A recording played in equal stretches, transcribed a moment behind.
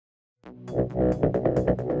Welcome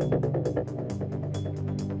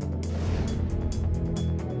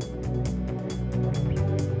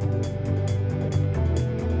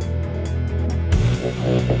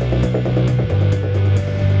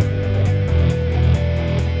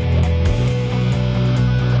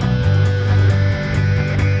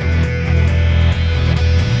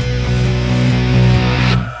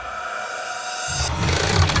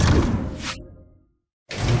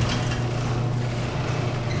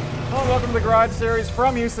to the Garage Series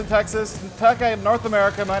from Houston, Texas, Kentucky, North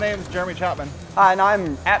America. My name is Jeremy Chapman. Hi, and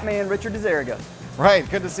I'm diZerega Richard diZerega. Right,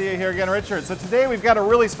 good to see you here again, Richard. So today we've got a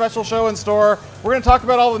really special show in store. We're going to talk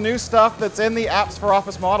about all the new stuff that's in the Apps for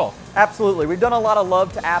Office model. Absolutely. We've done a lot of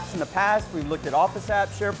love to apps in the past. We've looked at Office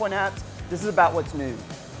apps, SharePoint apps. This is about what's new.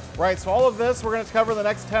 Right, so all of this we're going to cover in the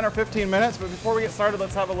next 10 or 15 minutes, but before we get started,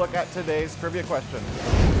 let's have a look at today's trivia question.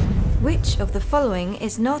 Which of the following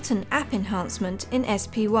is not an app enhancement in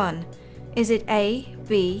SP1? Is it A,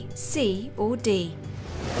 B, C, or D?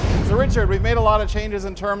 So Richard, we've made a lot of changes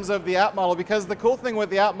in terms of the app model, because the cool thing with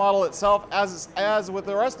the app model itself, as with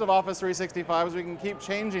the rest of Office 365, is we can keep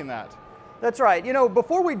changing that. That's right. You know,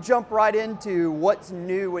 before we jump right into what's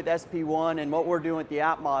new with SP1 and what we're doing with the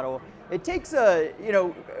app model, it takes a,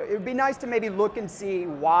 it'd be nice to maybe look and see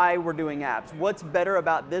why we're doing apps. What's better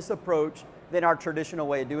about this approach than our traditional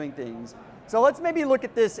way of doing things? So let's maybe look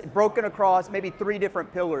at this broken across maybe 3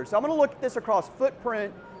 different pillars. So I'm going to look at this across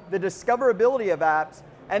footprint, the discoverability of apps,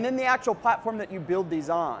 and then the actual platform that you build these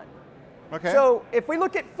on. Okay. So if we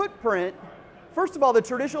look at footprint, first of all, the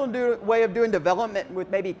traditional way of doing development with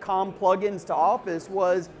maybe COM plugins to Office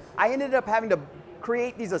was I ended up having to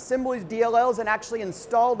create these assemblies, DLLs, and actually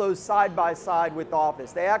install those side by side with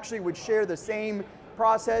Office. They actually would share the same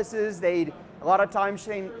processes. They'd a lot of times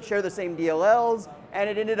share the same DLLs, and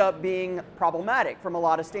it ended up being problematic from a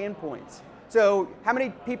lot of standpoints. So how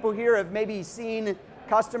many people here have maybe seen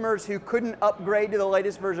customers who couldn't upgrade to the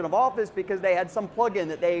latest version of Office because they had some plugin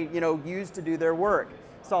that they used to do their work?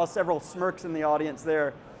 Saw several smirks in the audience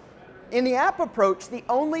there. In the app approach, the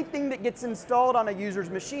only thing that gets installed on a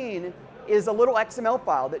user's machine is a little XML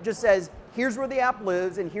file that just says, here's where the app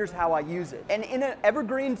lives and here's how I use it. And in an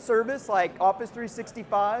evergreen service like Office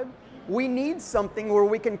 365, we need something where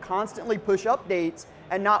we can constantly push updates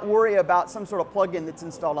and not worry about some sort of plugin that's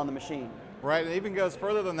installed on the machine. Right, it even goes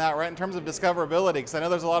further than that, right, in terms of discoverability, because I know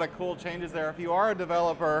there's a lot of cool changes there. If you are a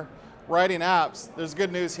developer writing apps, there's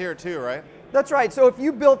good news here too, right? That's right. So if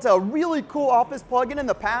you built a really cool Office plugin in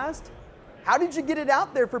the past, how did you get it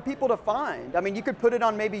out there for people to find? I mean, you could put it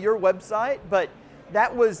on maybe your website, but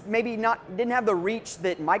that was maybe didn't have the reach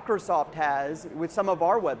that Microsoft has with some of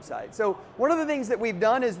our websites. So one of the things that we've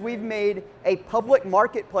done is we've made a public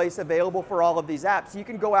marketplace available for all of these apps. You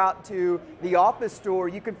can go out to the Office store,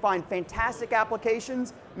 you can find fantastic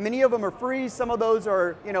applications. Many of them are free, some of those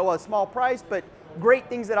are a small price, but great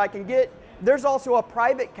things that I can get. There's also a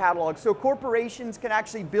private catalog, so corporations can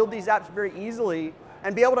actually build these apps very easily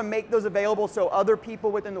and be able to make those available so other people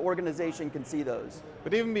within the organization can see those.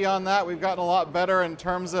 But even beyond that, we've gotten a lot better in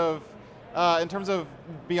terms of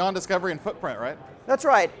beyond discovery and footprint, right? That's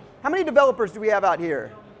right. How many developers do we have out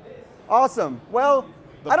here? Awesome. Well,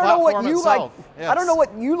 I don't know what you like. Yes. I don't know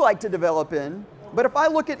what you like to develop in, but if I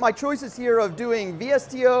look at my choices here of doing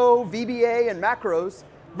VSTO, VBA, and macros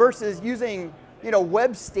versus using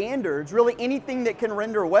web standards, really anything that can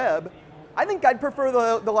render web, I think I'd prefer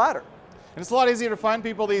the latter. And it's a lot easier to find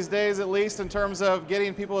people these days, at least in terms of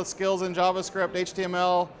getting people with skills in JavaScript,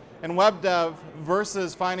 HTML, and web dev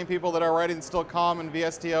versus finding people that are writing still COM and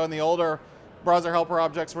VSTO and the older browser helper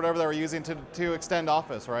objects, whatever they were using to extend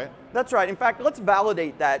Office, right? That's right. In fact, let's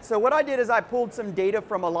validate that. So what I did is I pulled some data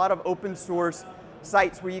from a lot of open source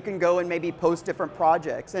sites where you can go and maybe post different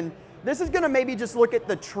projects. And this is going to maybe just look at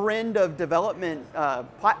the trend of development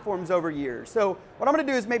platforms over years. So what I'm going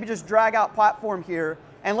to do is maybe just drag out platform here.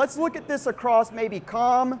 And let's look at this across maybe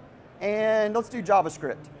COM, and let's do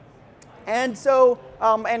JavaScript. And so,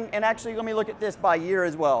 and actually let me look at this by year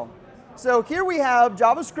as well. So here we have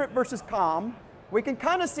JavaScript versus COM. We can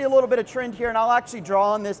kind of see a little bit of trend here, and I'll actually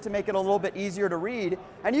draw on this to make it a little bit easier to read.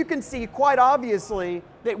 And you can see quite obviously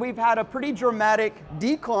that we've had a pretty dramatic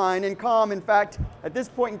decline in COM. In fact, at this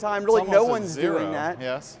point in time, really no one's doing that.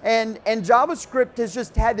 Yes. And JavaScript has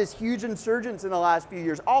just had this huge insurgence in the last few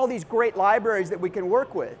years. All these great libraries that we can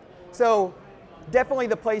work with. So definitely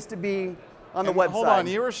the place to be on the website. Hold on,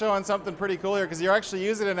 you were showing something pretty cool here because you're actually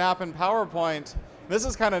using an app in PowerPoint. This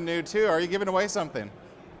is kind of new too. Are you giving away something?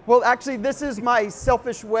 Well, actually, this is my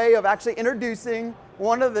selfish way of actually introducing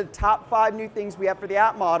one of the top 5 new things we have for the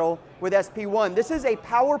app model with SP1. This is a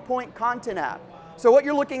PowerPoint content app. So what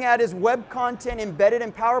you're looking at is web content embedded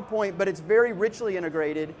in PowerPoint, but it's very richly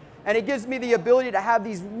integrated. And it gives me the ability to have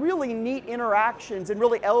these really neat interactions and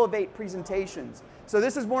really elevate presentations. So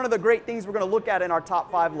this is one of the great things we're going to look at in our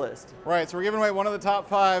top 5 list. Right, so we're giving away one of the top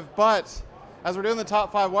 5, but as we're doing the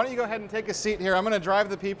top 5, why don't you go ahead and take a seat here. I'm going to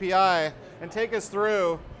drive the PPI and take us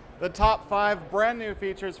through the top 5 brand new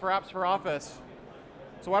features for Apps for Office.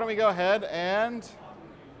 So why don't we go ahead and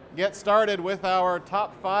get started with our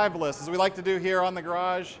top 5 list, as we like to do here on the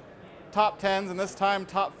Garage. Top 10s, and this time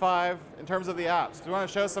top 5 in terms of the apps. We want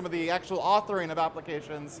to show some of the actual authoring of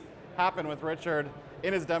applications happen with Richard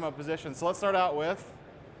in his demo position. So let's start out with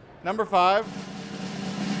number 5.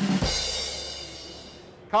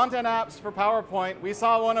 Content apps for PowerPoint. We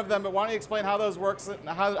saw one of them, but why don't you explain how those work and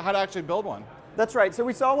how to actually build one? That's right. So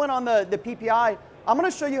we saw one on the PPI. I'm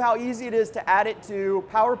going to show you how easy it is to add it to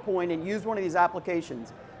PowerPoint and use one of these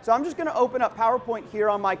applications. So I'm just going to open up PowerPoint here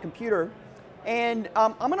on my computer. And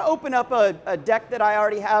I'm going to open up a deck that I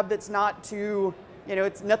already have that's not too,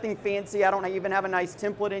 it's nothing fancy. I don't even have a nice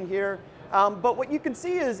template in here. But what you can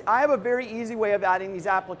see is I have a very easy way of adding these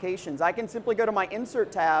applications. I can simply go to my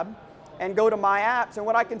Insert tab and go to My Apps. And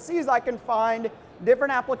what I can see is I can find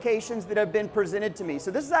different applications that have been presented to me.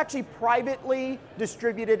 So this is actually privately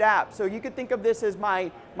distributed apps. So you could think of this as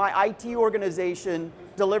my IT organization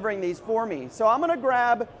delivering these for me. So I'm going to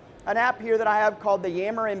grab an app here that I have called the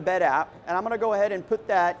Yammer Embed app, and I'm going to go ahead and put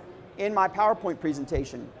that in my PowerPoint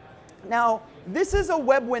presentation. Now, this is a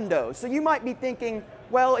web window, so you might be thinking,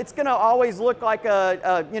 well, it's going to always look like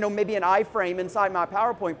maybe an iframe inside my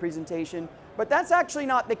PowerPoint presentation, but that's actually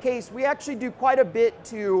not the case. We actually do quite a bit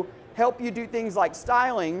to help you do things like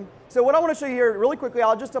styling. So what I want to show you here really quickly,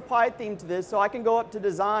 I'll just apply a theme to this, so I can go up to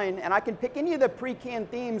Design, and I can pick any of the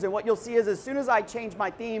pre-canned themes, and what you'll see is as soon as I change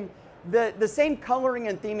my theme, the same coloring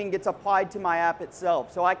and theming gets applied to my app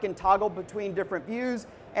itself. So I can toggle between different views,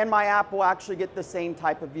 and my app will actually get the same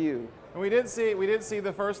type of view. And we did see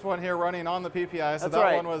the first one here running on the PPI, so That's that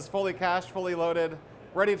right. one was fully cached, fully loaded,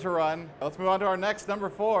 ready to run. Let's move on to our next, number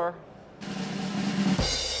 4.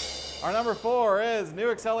 Our number 4 is new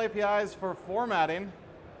Excel APIs for formatting.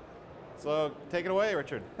 So take it away,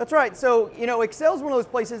 Richard. That's right. So Excel is one of those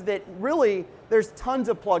places that really there's tons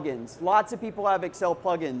of plugins. Lots of people have Excel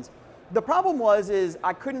plugins. The problem is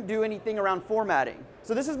I couldn't do anything around formatting.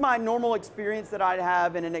 So this is my normal experience that I'd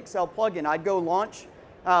have in an Excel plugin. I'd go launch,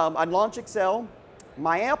 I'd launch Excel,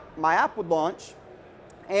 my app would launch,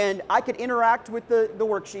 and I could interact with the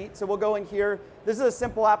worksheet. So we'll go in here. This is a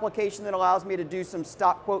simple application that allows me to do some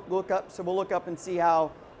stock quote lookup. So we'll look up and see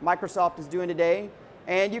how Microsoft is doing today.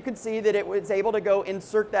 And you can see that it was able to go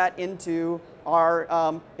insert that into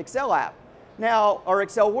our Excel app. Now, our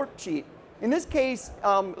Excel worksheet. In this case,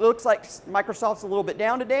 it looks like Microsoft's a little bit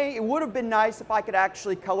down today. It would have been nice if I could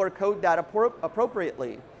actually color code that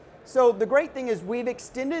appropriately. So the great thing is we've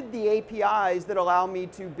extended the APIs that allow me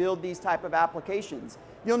to build these type of applications.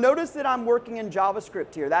 You'll notice that I'm working in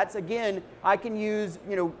JavaScript here. That's, again, I can use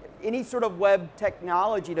any sort of web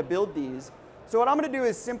technology to build these. So what I'm going to do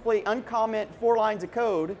is simply uncomment 4 lines of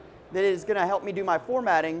code that is going to help me do my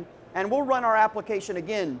formatting, and we'll run our application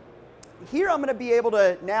again. Here I'm going to be able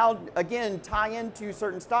to now, again, tie into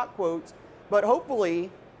certain stock quotes, but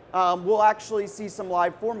hopefully we'll actually see some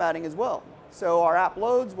live formatting as well. So our app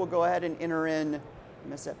loads, we'll go ahead and enter in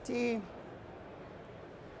MSFT.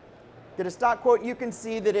 Get a stock quote, you can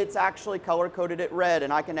see that it's actually color-coded at red,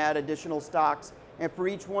 and I can add additional stocks. And for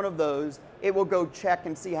each one of those, it will go check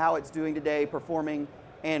and see how it's doing today, performing,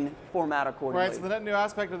 and format accordingly. Right, so the new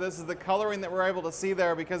aspect of this is the coloring that we're able to see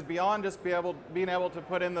there, because beyond just being able to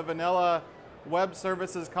put in the vanilla web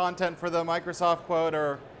services content for the Microsoft quote,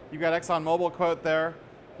 or you've got ExxonMobil quote there,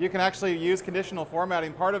 you can actually use conditional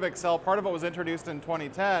formatting. Part of Excel, part of it was introduced in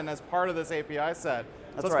 2010 as part of this API set.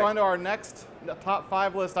 So let's go on to our next top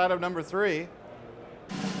 5 list, item number 3.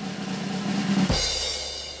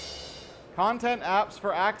 Content apps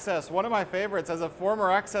for Access, one of my favorites as a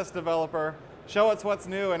former Access developer. Show us what's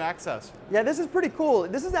new in Access. Yeah, this is pretty cool.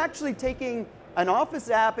 This is actually taking an Office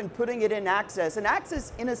app and putting it in Access. And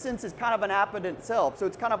Access, in a sense, is kind of an app in itself. So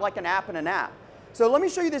it's kind of like an app in an app. So let me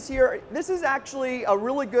show you this here. This is actually a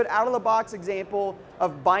really good out-of-the-box example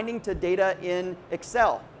of binding to data in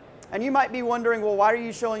Excel. And you might be wondering, well, why are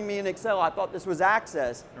you showing me in Excel? I thought this was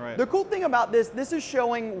Access. Right. The cool thing about this is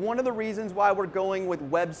showing one of the reasons why we're going with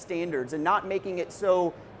web standards and not making it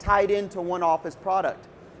so tied into one Office product.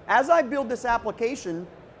 As I build this application,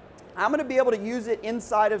 I'm going to be able to use it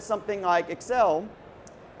inside of something like Excel.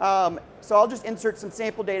 So I'll just insert some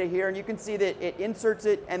sample data here, and you can see that it inserts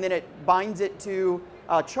it and then it binds it to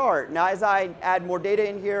a chart. Now, as I add more data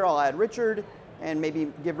in here, I'll add Richard, and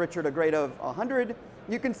maybe give Richard a grade of 100,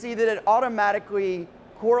 you can see that it automatically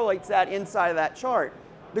correlates that inside of that chart.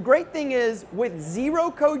 The great thing is, with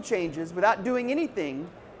 0 code changes, without doing anything,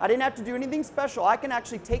 I didn't have to do anything special. I can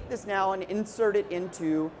actually take this now and insert it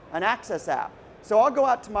into an Access app. So I'll go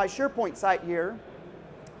out to my SharePoint site here,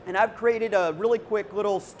 and I've created a really quick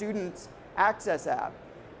little students Access app.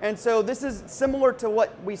 And so this is similar to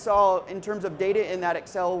what we saw in terms of data in that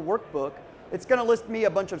Excel workbook. It's going to list me a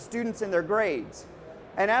bunch of students and their grades.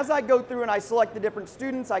 And as I go through and I select the different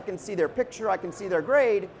students, I can see their picture, I can see their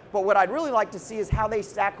grade, but what I'd really like to see is how they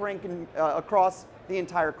stack rank across the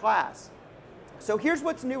entire class. So here's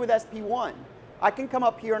what's new with SP1. I can come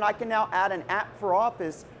up here and I can now add an app for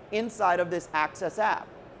Office inside of this Access app.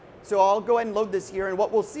 So I'll go ahead and load this here, and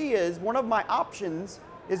what we'll see is one of my options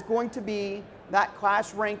is going to be that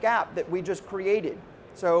class rank app that we just created.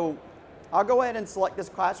 So I'll go ahead and select this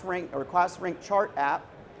class rank or class rank chart app,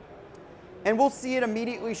 and we'll see it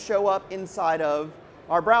immediately show up inside of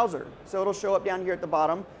our browser. So it'll show up down here at the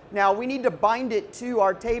bottom. Now we need to bind it to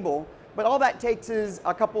our table, but all that takes is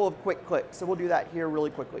a couple of quick clicks. So we'll do that here really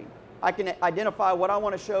quickly. I can identify what I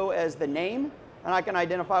want to show as the name, and I can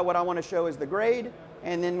identify what I want to show as the grade.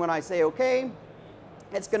 And then when I say OK,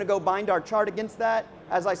 it's going to go bind our chart against that.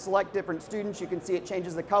 As I select different students, you can see it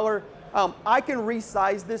changes the color. I can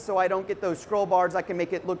resize this so I don't get those scroll bars. I can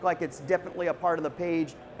make it look like it's definitely a part of the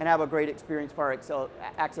page and have a great experience for our Excel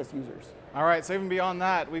Access users. All right, so even beyond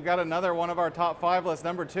that, we've got another one of our top 5 lists,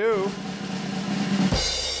 number 2.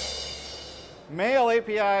 Mail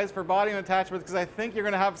APIs for body and attachments, because I think you're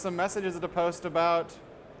going to have some messages to post about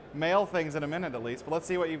mail things in a minute at least. But let's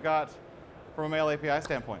see what you've got from a Mail API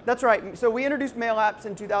standpoint. That's right. So we introduced Mail apps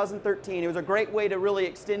in 2013. It was a great way to really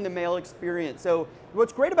extend the mail experience. So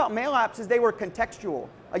what's great about Mail apps is they were contextual.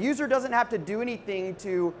 A user doesn't have to do anything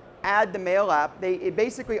to add the Mail app. It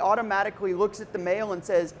basically automatically looks at the mail and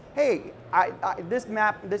says, hey, this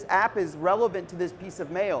app is relevant to this piece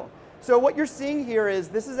of mail. So what you're seeing here is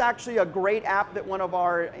this is actually a great app that one of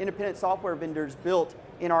our independent software vendors built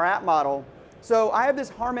in our app model. So I have this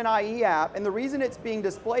Harmon IE app, and the reason it's being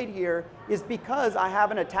displayed here is because I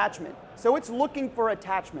have an attachment. So it's looking for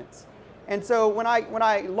attachments. And so when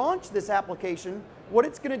I launch this application, what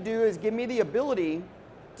it's going to do is give me the ability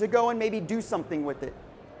to go and maybe do something with it.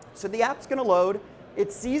 So the app's going to load,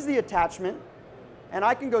 it sees the attachment, and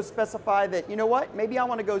I can go specify that, you know what, maybe I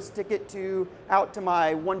want to go stick it out to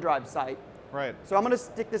my OneDrive site. Right. So I'm going to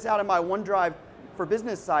stick this out in my OneDrive for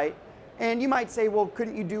Business site. And you might say, well,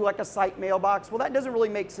 couldn't you do like a site mailbox? Well, that doesn't really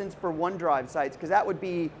make sense for OneDrive sites, because that would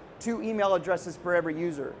be 2 email addresses for every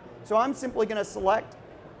user. So I'm simply going to select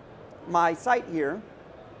my site here,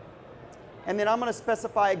 and then I'm going to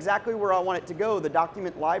specify exactly where I want it to go, the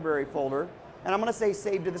document library folder, and I'm going to say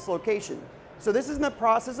save to this location. So this is in the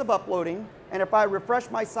process of uploading, and if I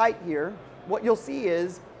refresh my site here, what you'll see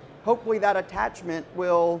is hopefully that attachment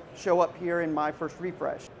will show up here in my first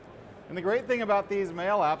refresh. And the great thing about these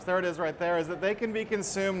mail apps, there it is right there, is that they can be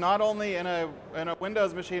consumed not only in a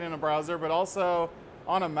Windows machine in a browser, but also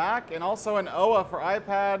on a Mac, and also an OA for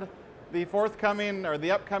iPad, the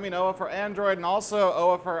upcoming OA for Android, and also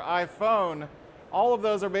OA for iPhone. All of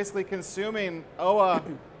those are basically consuming OA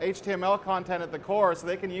HTML content at the core, so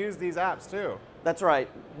they can use these apps too. That's right.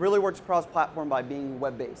 Really works cross-platform by being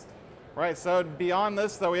web-based. Right, so beyond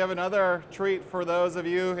this though, we have another treat for those of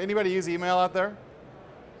you. Anybody use email out there?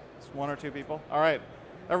 1 or 2 people. All right.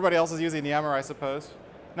 Everybody else is using Yammer, I suppose.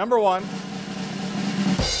 Number 1.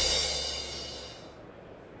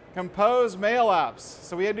 Compose mail apps.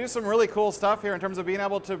 So we do some really cool stuff here in terms of being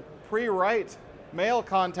able to pre-write mail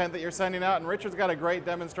content that you're sending out. And Richard's got a great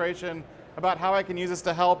demonstration about how I can use this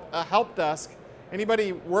to help a help desk.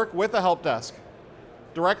 Anybody work with a help desk?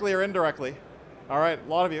 Directly or indirectly? All right, a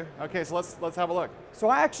lot of you. Okay, so let's have a look. So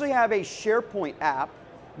I actually have a SharePoint app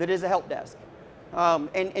that is a help desk.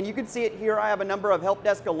 And you can see it here. I have a number of help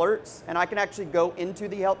desk alerts, and I can actually go into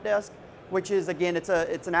the help desk, which is, again, it's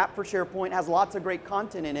an app for SharePoint, has lots of great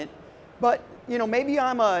content in it. But maybe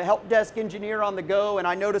I'm a help desk engineer on the go, and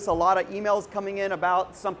I notice a lot of emails coming in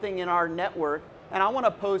about something in our network, and I want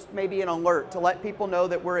to post maybe an alert to let people know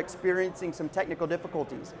that we're experiencing some technical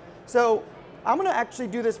difficulties. So I'm going to actually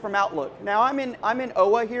do this from Outlook. Now I'm in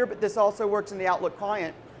OA here, but this also works in the Outlook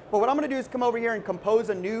client. But what I'm going to do is come over here and compose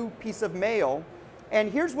a new piece of mail. And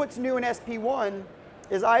here's what's new in SP1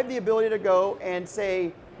 is I have the ability to go and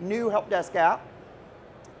say new help desk app.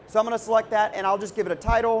 So I'm going to select that, and I'll just give it a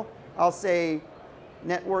title. I'll say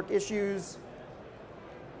network issues.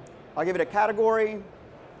 I'll give it a category.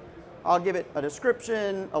 I'll give it a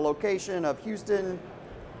description, a location of Houston,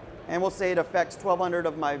 and we'll say it affects 1,200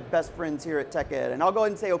 of my best friends here at TechEd. And I'll go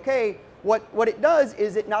ahead and say OK. What it does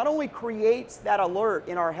is it not only creates that alert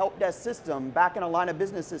in our help desk system, back in a line of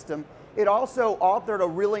business system, it also authored a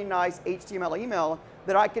really nice HTML email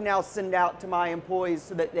that I can now send out to my employees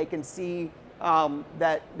so that they can see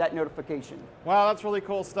that notification. Wow, that's really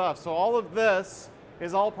cool stuff. So all of this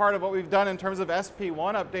is all part of what we've done in terms of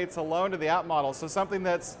SP1 updates alone to the app model. So something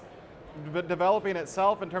that's developing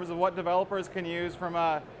itself in terms of what developers can use from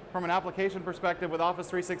an application perspective with Office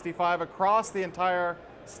 365 across the entire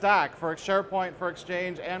stack for SharePoint, for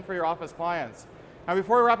Exchange, and for your Office clients. Now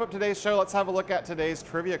before we wrap up today's show, let's have a look at today's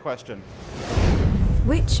trivia question.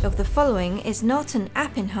 Which of the following is not an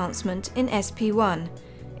app enhancement in SP1?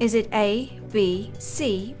 Is it A, B,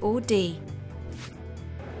 C, or D?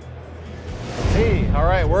 C. All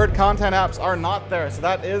right, Word content apps are not there, so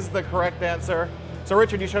that is the correct answer. So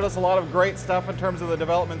Richard, you showed us a lot of great stuff in terms of the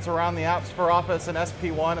developments around the apps for Office and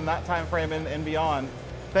SP1 and that time frame and beyond.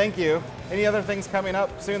 Thank you. Any other things coming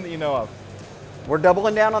up soon that you know of? We're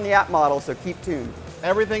doubling down on the app model, so keep tuned.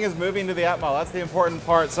 Everything is moving to the app model. That's the important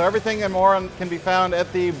part. So everything and more can be found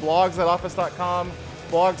at the blogs.office.com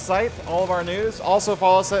blog site, all of our news. Also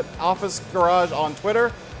follow us at Office Garage on Twitter.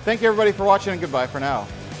 Thank you everybody for watching, and goodbye for now.